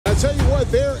I tell you what,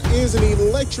 there is an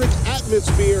electric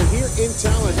atmosphere here in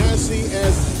Tallahassee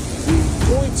as the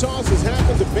coin toss has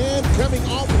happened. The band coming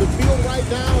off of the field right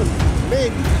now, and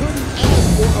man, you couldn't ask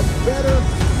for a better,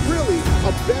 really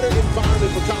a better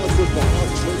environment for college football. A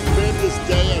tremendous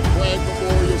day at Bragg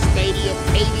Memorial Stadium.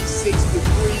 86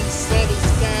 degrees, sunny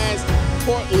skies,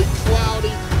 partly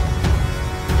cloudy.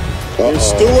 Here's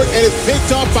Stewart, and it's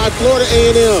picked off by Florida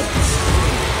A&M.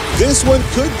 This one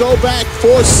could go back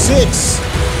for 6.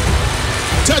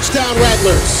 Touchdown,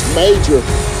 Rattlers. Major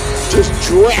just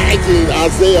dragging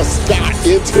Isaiah Scott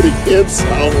into the end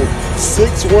zone.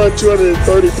 6'1",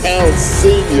 230-pound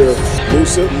senior.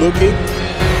 Musa looking.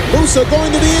 Musa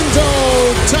going to the end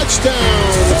zone.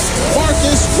 Touchdown.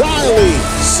 Marcus Riley.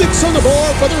 6 on the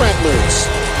board for the Rattlers.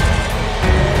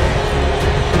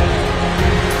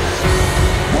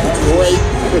 Great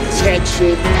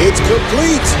protection. It's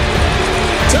complete.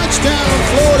 Touchdown,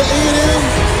 Florida A&M.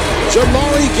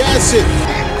 Jamari Gassett.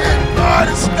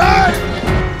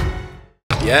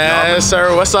 Yes,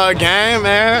 sir. What's up, gang,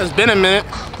 man? It's been a minute.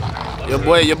 Your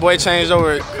boy changed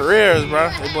over careers,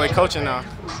 bro. Your boy coaching now.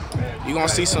 You gonna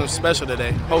see something special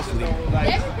today, hopefully.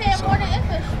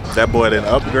 That boy didn't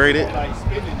upgrade it.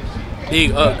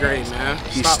 Big upgrade, man.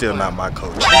 He's still not my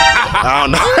coach. I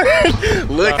don't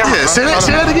know. Look, say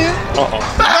that again.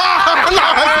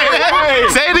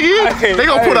 Say it again. They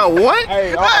gonna put up what?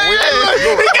 Hey, he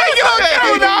can't get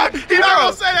on that. He not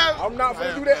gonna say that. I'm not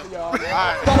gonna do that, y'all.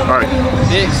 All right.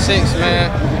 Big 6,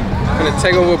 man. Gonna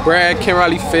take over Brad, Ken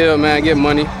Riley Field, man. Get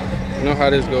money. You know how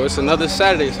this goes. It's another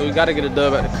Saturday, so we gotta get a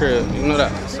dub at the crib. You know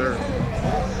that, sir.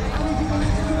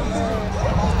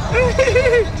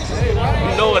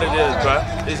 You know what it is, bro.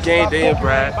 It's game day in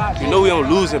Brad. You know we don't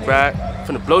lose in Brad.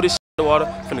 Finna blow this shit in the water.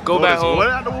 Finna go back home. What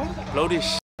out the water? Blow this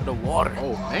shit in the water.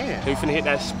 Oh, man. Then we finna hit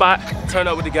that spot, turn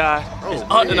up with the guy. It's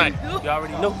up tonight. You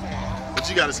already know. What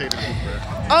you gotta say to the people, bro?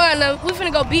 Oh no, we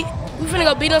finna go beat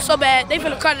them so bad they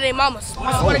finna cry to their mamas.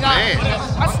 I swear to God. Man.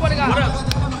 I swear to God. What else?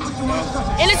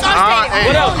 And it's our stadium. Hey.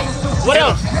 What else? What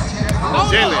else?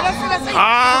 Jalen.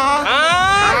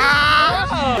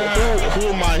 Who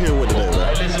am I here with today, bro?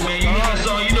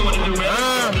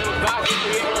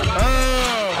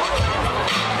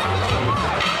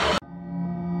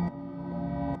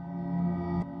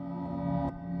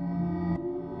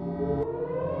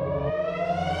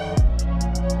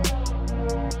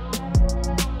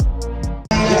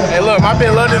 Hey, look, my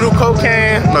bitch love to do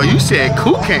cocaine. No, you said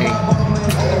cocaine.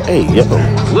 Hey, yo.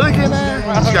 Look at that.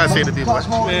 What you gotta say to people?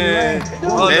 Man,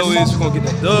 all I know is we're gonna get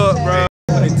the dub, bro.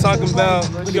 What they talking about?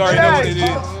 You already know what it is.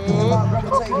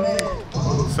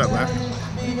 What's up, man?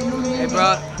 Hey,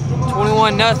 bro.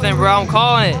 21-0, bro. I'm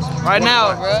calling it right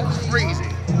now, bro. Crazy.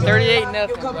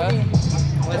 38-0, bro.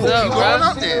 What's up, You bro? going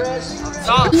up there?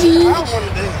 Talk.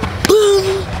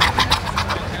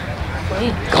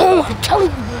 I'm telling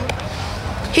you.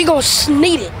 He gonna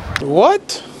sneak it.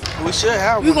 What? We should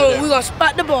have We gonna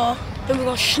spot the ball and we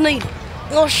gonna sneak it.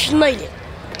 We gonna sneak it.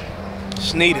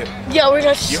 Sneed it. Yeah, we're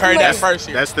gonna sneak it. You heard that first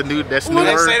here. That's the new Let's say word.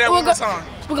 that one more time.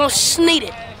 We're gonna sneak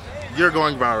it. You're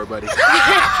going viral, buddy.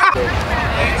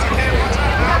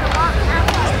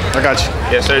 I got you.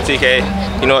 Yes, sir, TK.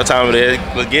 You know what time it is.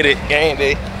 Let's get it. Game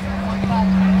day.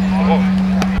 Come on.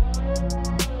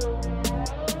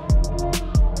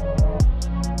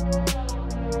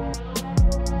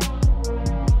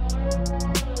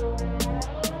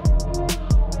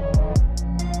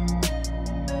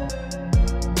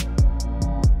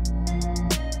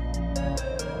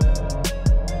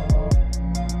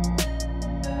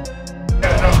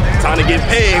 Time to get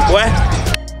paid, boy.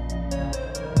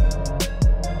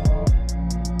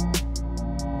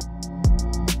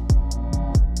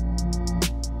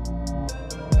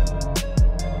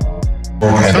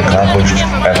 Has accomplished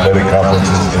athletic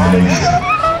conferences in the nation.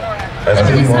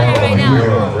 Right now,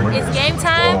 it's game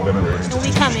time, and we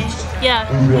coming. Yeah.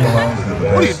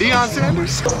 What are you, Deion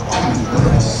Sanders?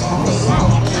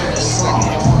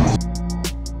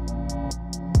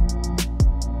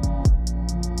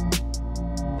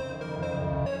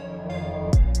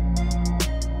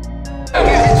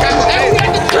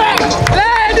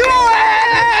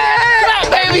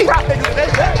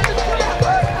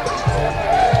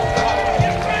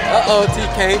 Uh-oh,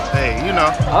 TK. Hey, you know.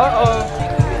 Uh-oh.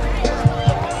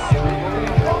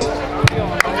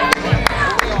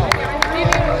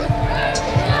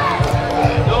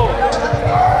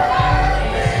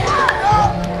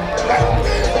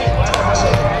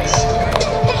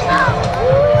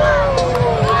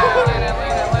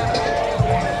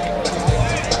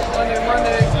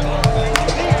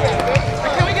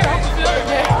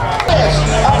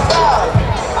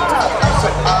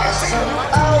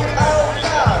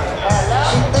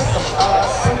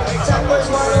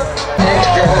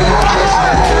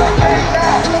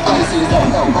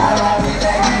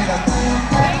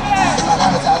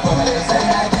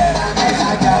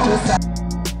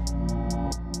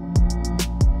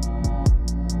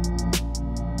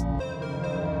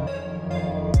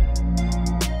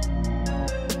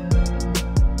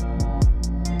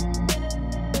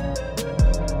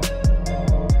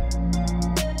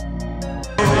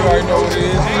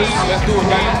 Let's do it,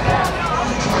 man.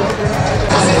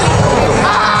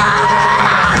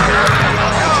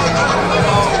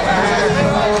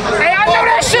 Hey, I know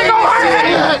that shit gon'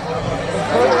 hurt.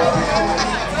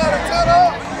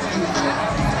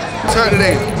 Turn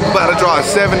today. We about to draw a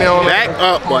 70 on Back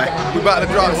up, boy. We about to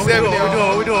draw a 70 on.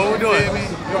 What we doing?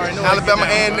 Alabama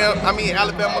A&M,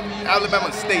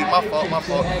 Alabama State. My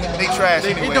fault. They trash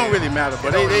anyway. It don't really matter,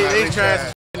 but they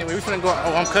trash. Anyway, we finna go.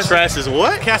 Oh, I'm cussing. Trash is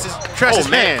what? Trash is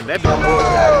man. That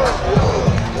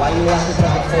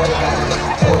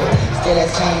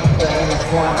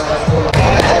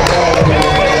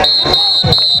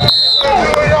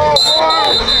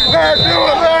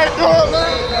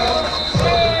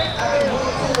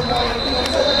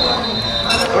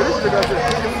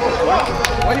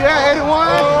What you at, 81?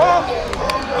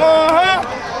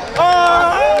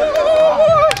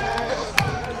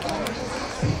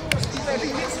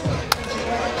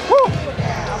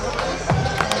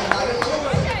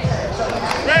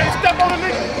 Ready, step on the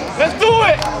nigga. Let's do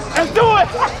it. Let's do it.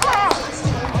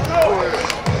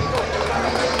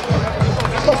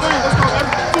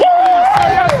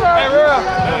 Hey, real.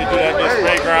 You do that good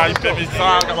straight ground. You fit me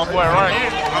song. Got my boy right.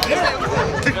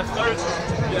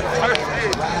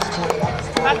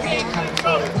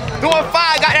 Doing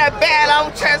fine, got that bag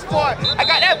on transport. I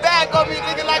got that bag on me,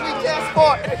 nigga, like we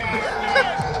transport.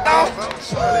 No.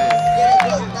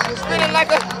 Spinning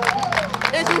like a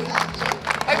issue.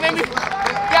 Like maybe,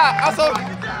 yeah, also,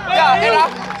 yeah,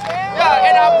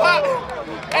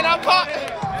 and I pop.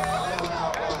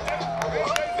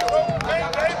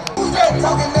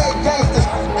 Talking that gangsters,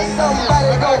 ain't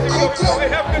somebody gonna get you.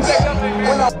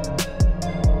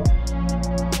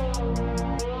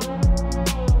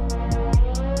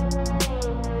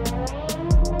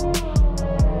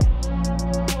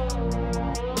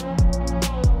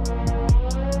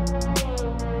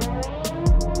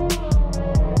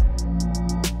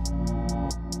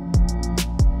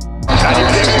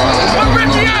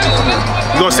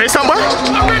 You gonna say something, boy? We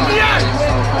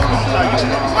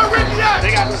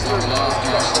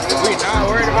not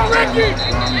worried about that.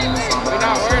 We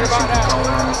not worried about that.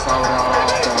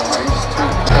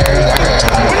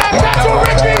 We not touching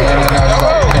Ricky.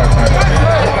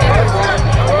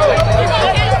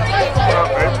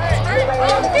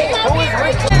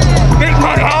 Big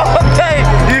money all day.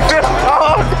 You feel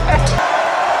all day.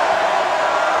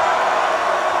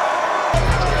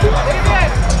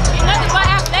 Nothing but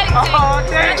athletic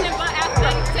tape. Nothing but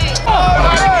athletic tape.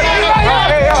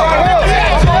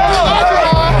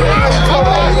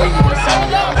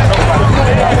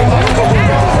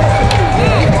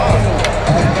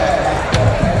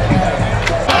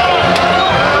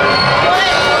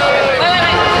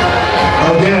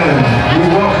 Again, we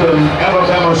welcome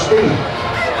Alabama State.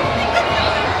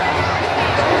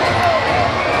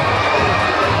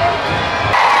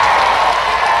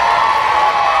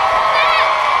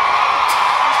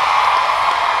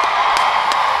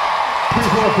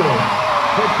 Please welcome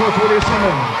Head Coach Willie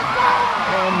Simmons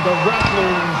and the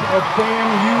Rattlers of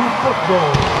FAMU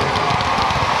football.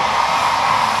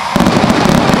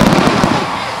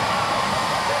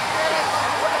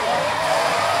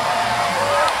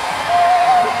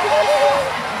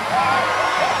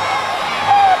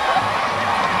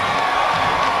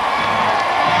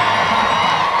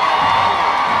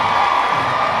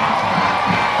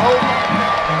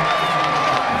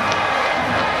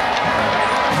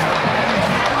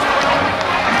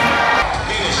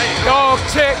 Dog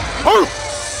check.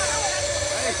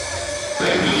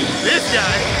 This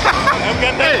guy.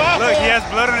 Got that ball. Look, he has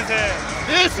blood on his hand.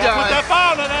 This guy. Put that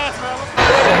ball on that ass, man.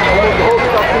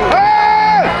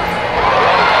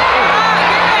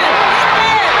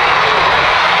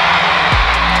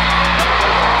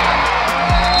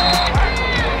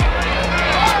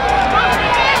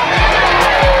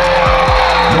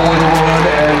 Nowhere to run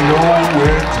and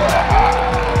nowhere to hide.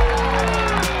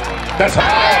 That's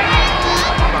how.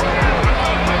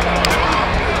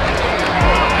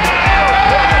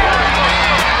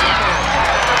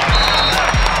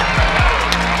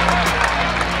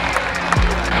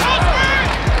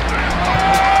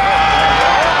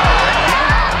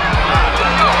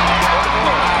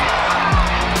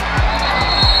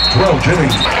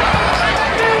 Jennings.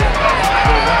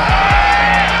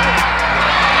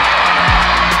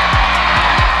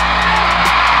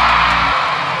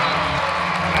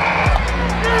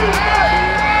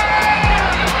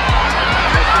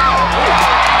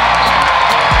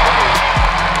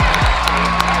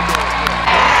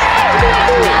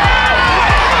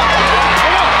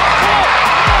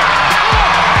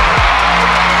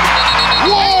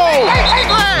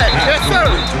 Yes, sir.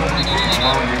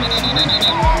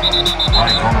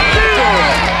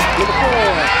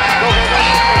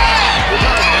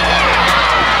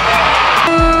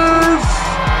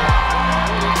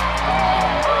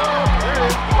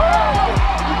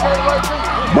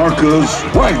 Marcus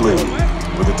Riley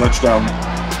with a touchdown.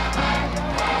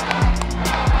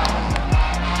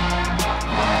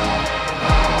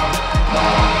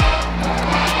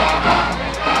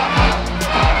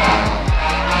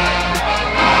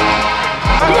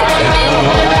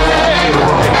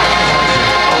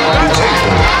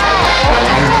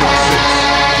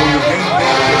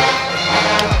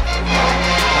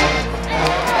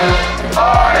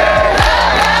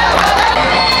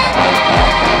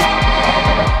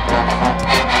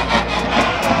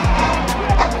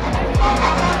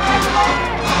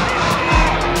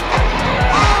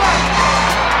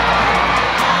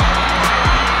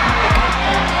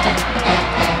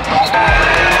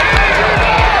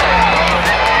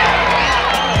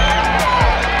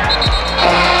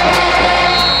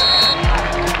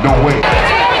 No way.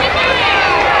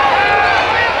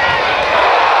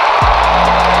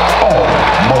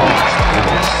 Almost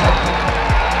intercepted.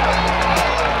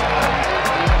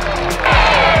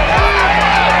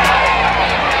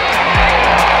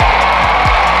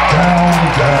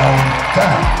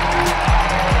 Down.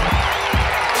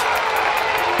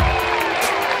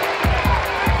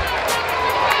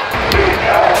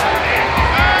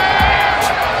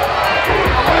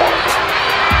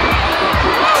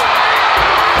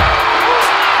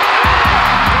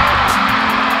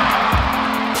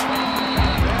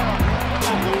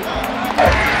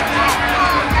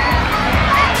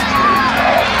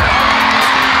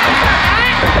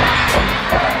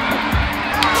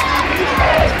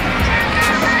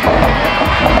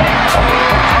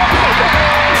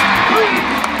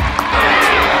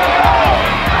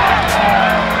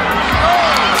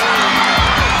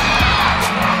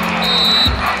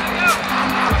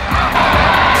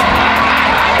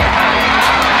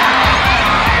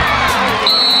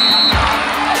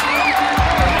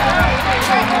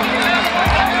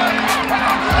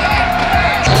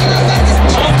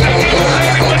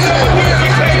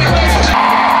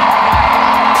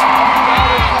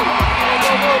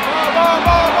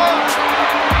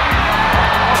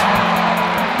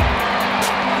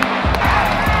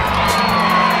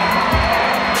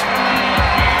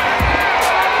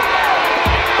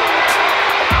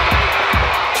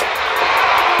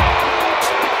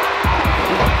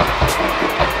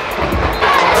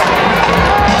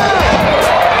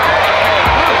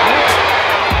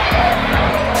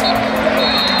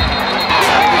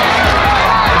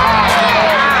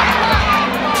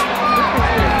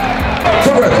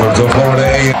 To Florida A.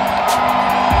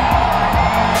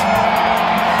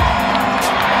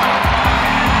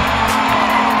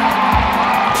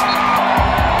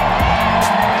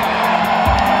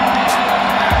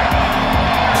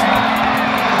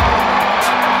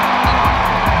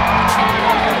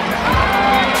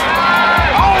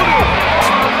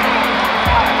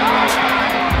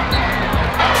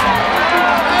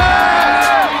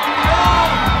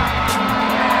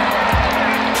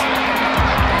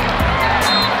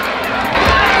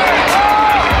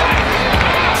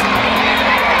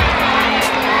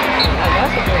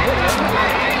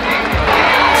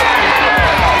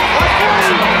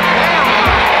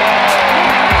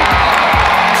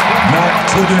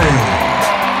 Today,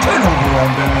 turnover on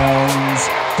downs,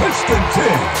 Piston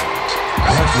 10.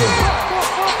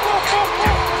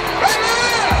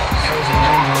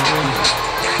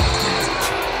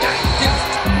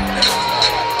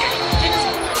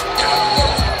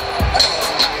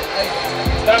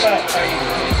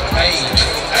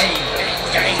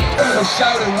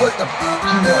 Shouting what the f***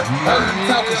 you want?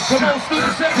 Talking shit. Come on,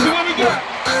 student section, what we got?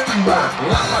 Lock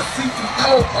my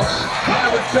CEO.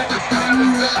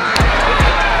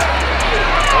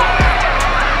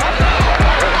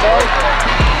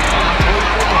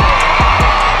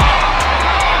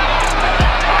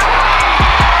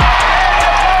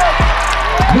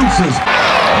 Mooses.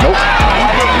 Nope,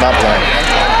 not playing.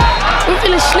 We're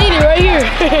feeling sleety right here.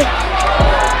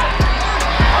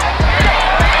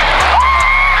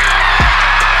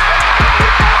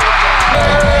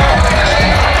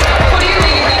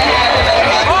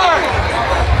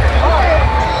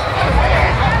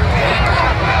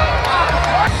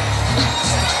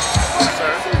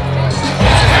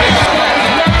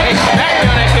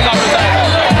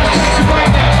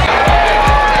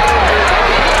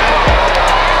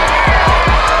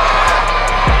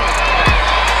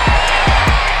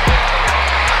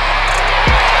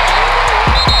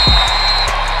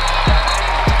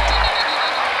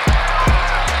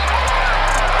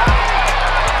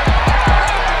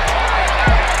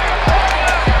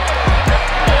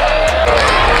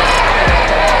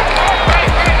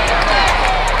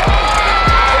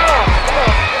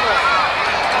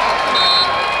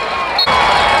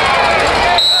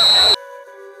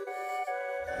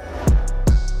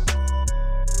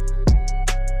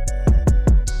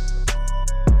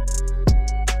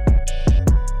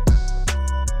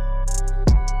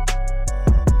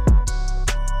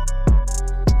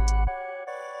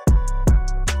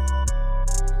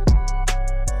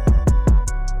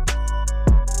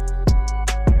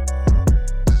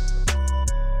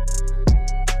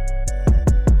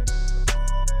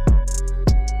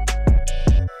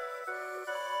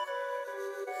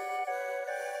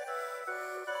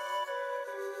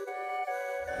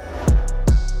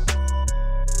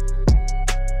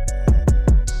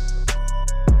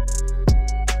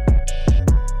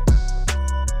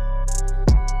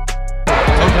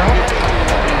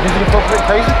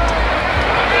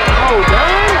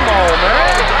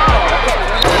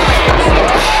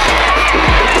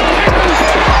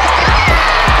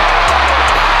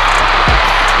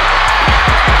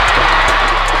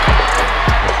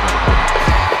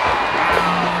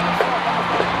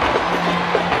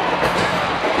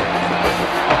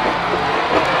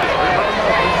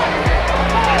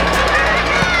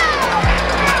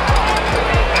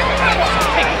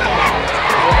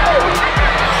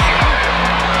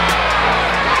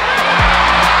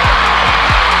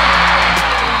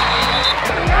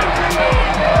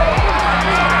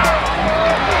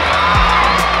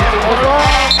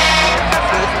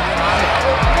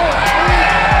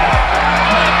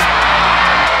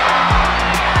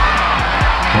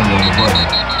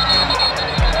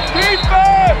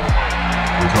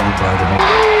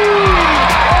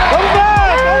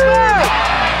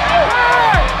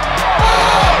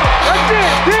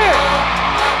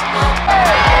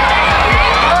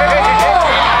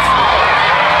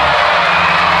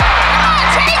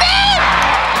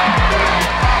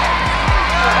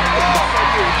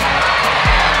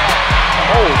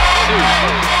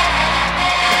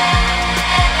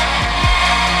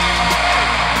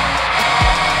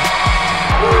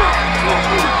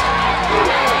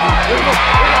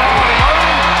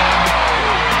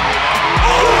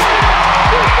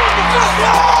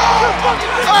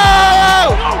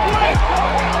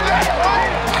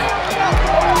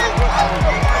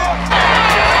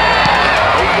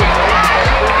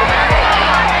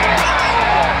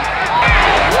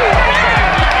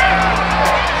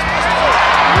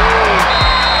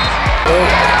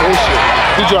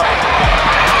 Good job.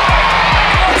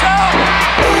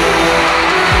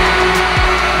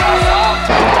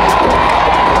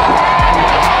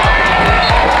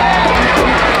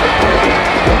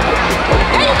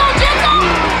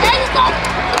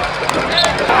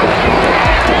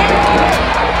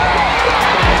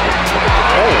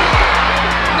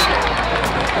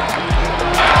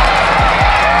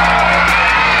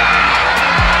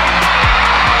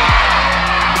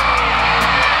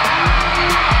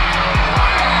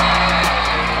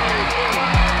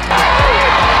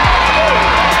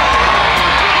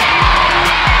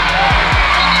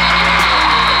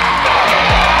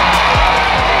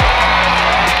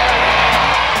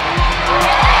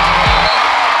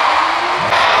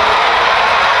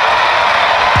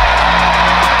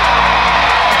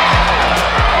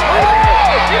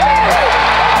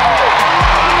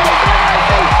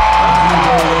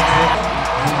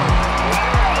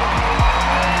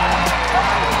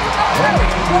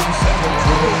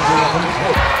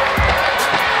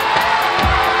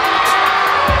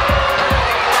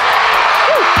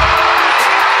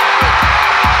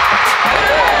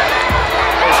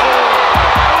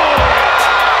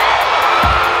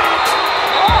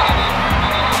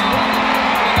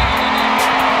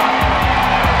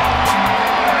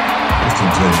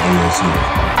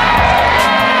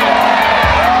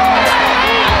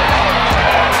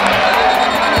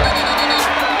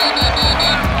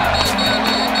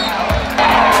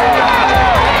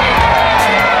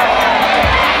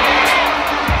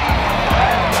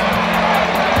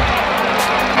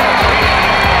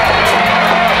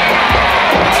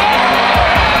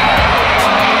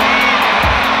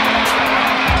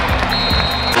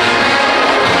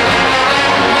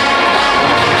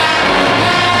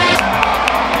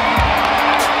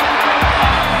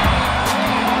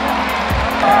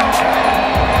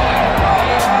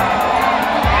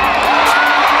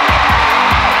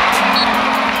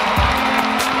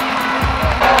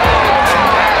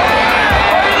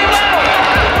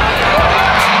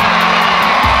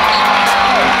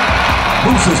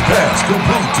 Bruce's pass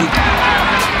complete to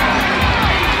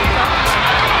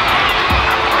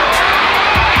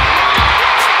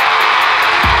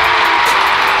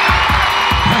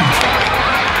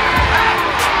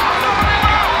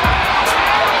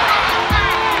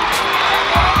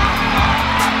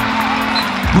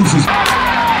Bruce's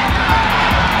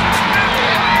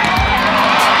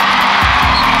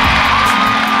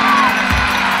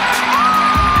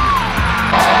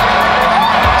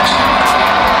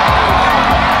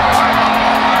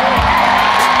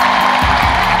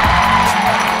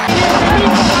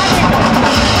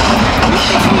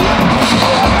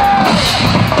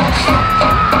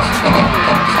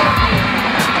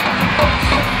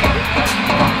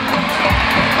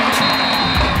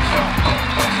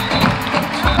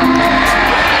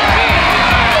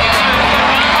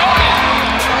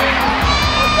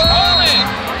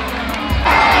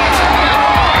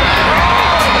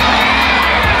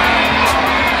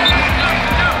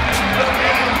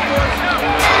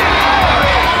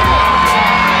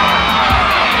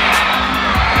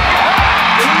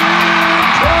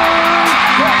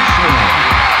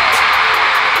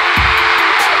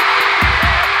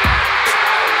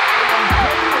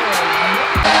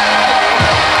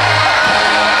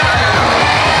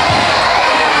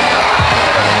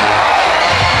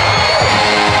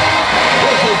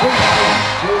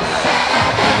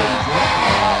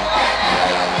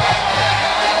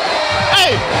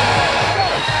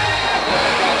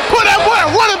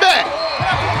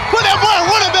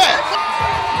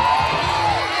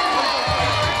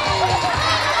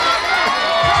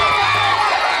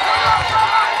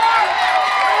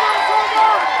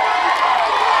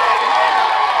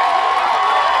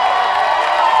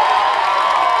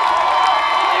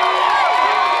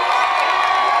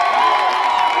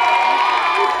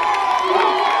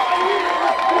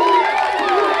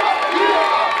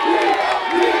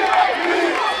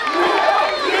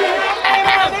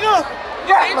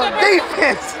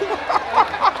defense.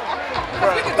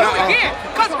 We can do it again,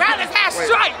 because Rattlers has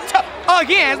stripes.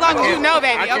 again, as long as you know,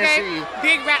 baby, I can't okay? see you.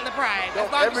 Big Rattler pride,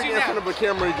 as long as you in front know. of a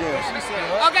camera again.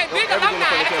 Okay, big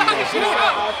alumni, as long as you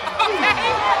know. Okay,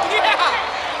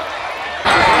 yeah.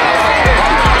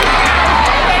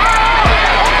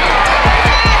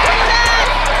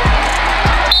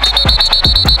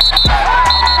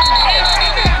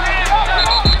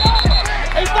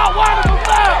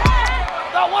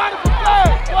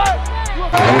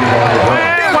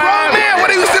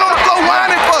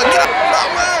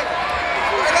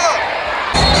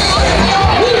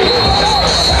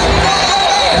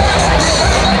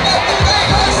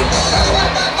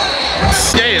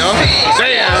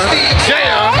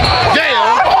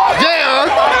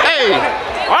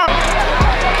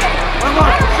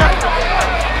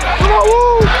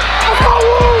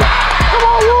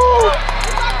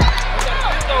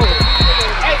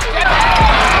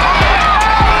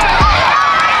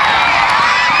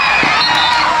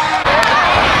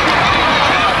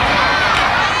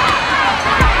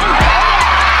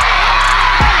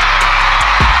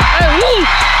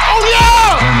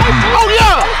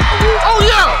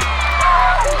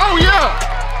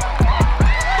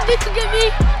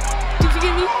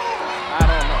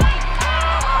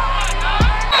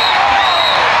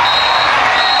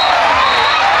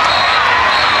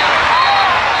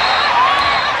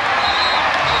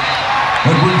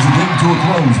 That brings the game to a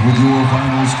close with your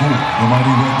final score. The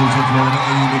Mighty Rattlers of Florida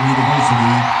A&M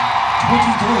University,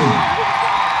 23.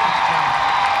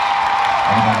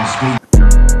 Alabama State.